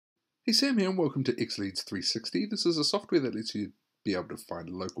Hey, Sam here and welcome to XLeads360. This is a software that lets you be able to find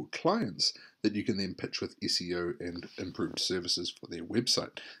local clients that you can then pitch with SEO and improved services for their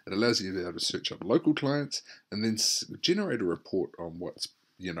website. It allows you to be able to search up local clients and then generate a report on what's,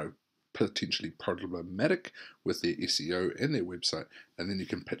 potentially problematic with their SEO and their website, and then you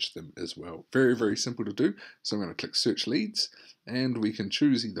can pitch them as well. Very, very simple to do. So I'm going to click search leads and we can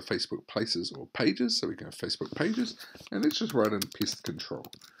choose either Facebook places or pages. So we can have Facebook pages and let's just write in pest control.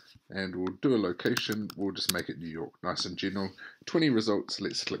 And we'll do a location, we'll just make it New York, nice and general. 20 results,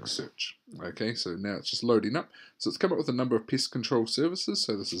 let's click search. Okay, so now it's just loading up. So it's come up with a number of pest control services,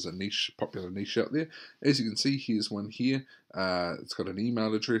 so this is a niche, popular niche out there. As you can see, here's one here. It's got an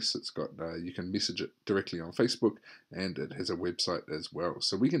email address, it's got, you can message it directly on Facebook, and it has a website as well.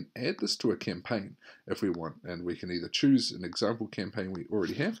 So we can add this to a campaign if we want, and we can either choose an example campaign we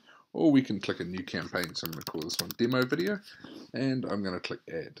already have, or we can click a new campaign. So I'm going to call this one demo video, and I'm going to click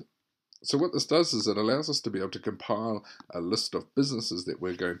add. So what this does is it allows us to be able to compile a list of businesses that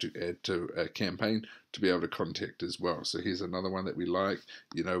we're going to add to a campaign to be able to contact as well. So here's another one that we like.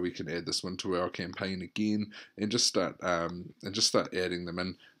 We can add this one to our campaign again and just start adding them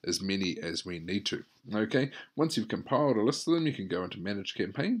in as many as we need to. Okay. Once you've compiled a list of them, you can go into manage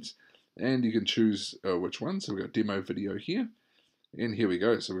campaigns and you can choose which one. So we've got demo video here, and here we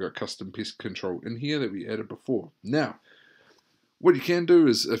go. So we've got custom pest control in here that we added before. Now, what you can do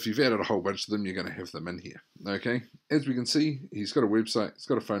is, if you've added a whole bunch of them, you're going to have them in here. Okay, as we can see, he's got a website, he's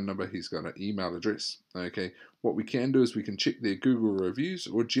got a phone number, he's got an email address. Okay, what we can do is we can check their Google reviews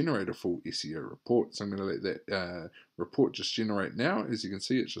or generate a full SEO report. So I'm going to let that report just generate now. As you can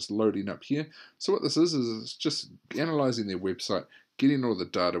see, it's just loading up here. So what this is it's just analyzing their website, getting all the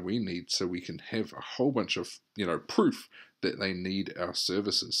data we need so we can have a whole bunch of proof that they need our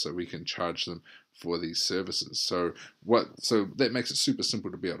services, so we can charge them for these services. So that makes it super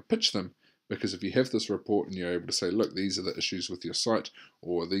simple to be able to pitch them, because if you have this report and you're able to say, look, these are the issues with your site,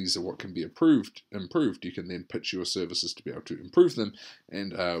 or these are what can be improved, you can then pitch your services to be able to improve them.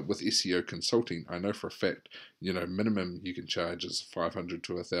 And with SEO consulting, I know for a fact, minimum you can charge is $500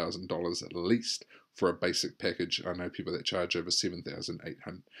 to $1,000 at least for a basic package. I know people that charge over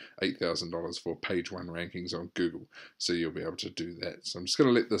 $8,000 for page 1 rankings on Google. So you'll be able to do that. So I'm just going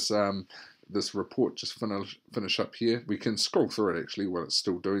to let this report just finish up here. We can scroll through it actually while it's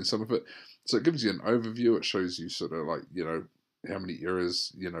still doing some of it. So it gives you an overview. It shows you sort of like, how many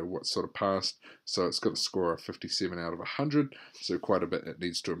errors, what sort of passed. So it's got a score of 57 out of 100, so quite a bit it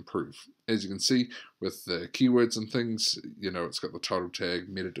needs to improve. As you can see with the keywords and things, it's got the title tag,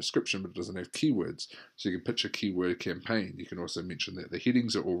 meta description, but it doesn't have keywords. So you can pitch a keyword campaign. You can also mention that the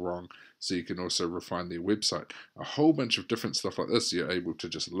headings are all wrong, so you can also refine their website. A whole bunch of different stuff like this you're able to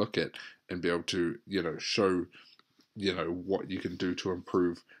just look at and be able to, show, what you can do to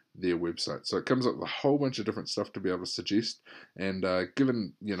improve their website. So it comes up with a whole bunch of different stuff to be able to suggest. And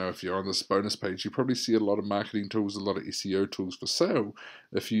given, if you're on this bonus page, you probably see a lot of marketing tools, a lot of SEO tools for sale.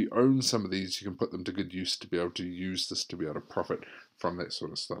 If you own some of these, you can put them to good use to be able to use this to be able to profit from that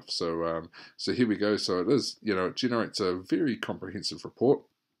sort of stuff. So so here we go. So it is, it generates a very comprehensive report.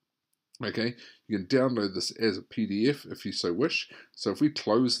 Okay, you can download this as a PDF if you so wish. So if we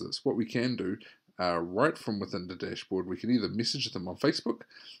close this, what we can do right from within the dashboard, we can either message them on Facebook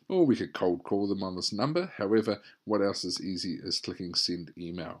or we could cold call them on this number. However, what else is easy is clicking send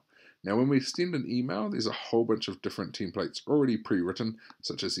email. Now when we send an email, there's a whole bunch of different templates already pre-written,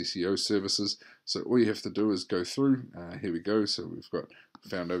 such as SEO services. So all you have to do is go through, here we go, so we've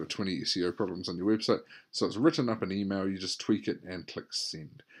found over 20 SEO problems on your website. So it's written up an email, you just tweak it and click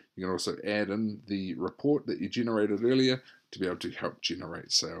send. You can also add in the report that you generated earlier to be able to help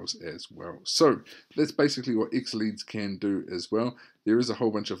generate sales as well. So that's basically what XLeads can do as well. There is a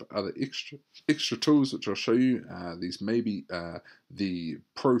whole bunch of other extra tools which I'll show you. These may be the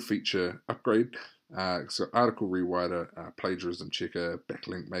pro feature upgrade. So article rewriter, plagiarism checker,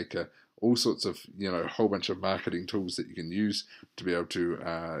 backlink maker, all sorts of, a whole bunch of marketing tools that you can use to be able to,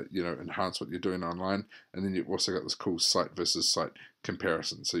 enhance what you're doing online. And then you've also got this cool site versus site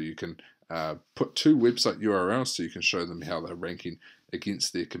comparison. So you can put 2 website URLs so you can show them how they're ranking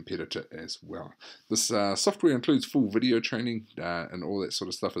against their competitor as well. This software includes full video training and all that sort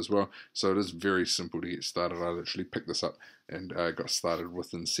of stuff as well, so it is very simple to get started. I literally picked this up and got started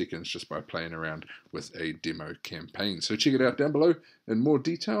within seconds just by playing around with a demo campaign. So check it out down below in more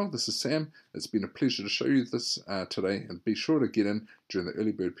detail. This is Sam. It's been a pleasure to show you this today, and be sure to get in during the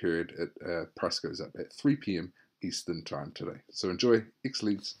early bird period. Price goes up at 3 p.m. Eastern time today. So enjoy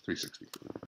XLeads360.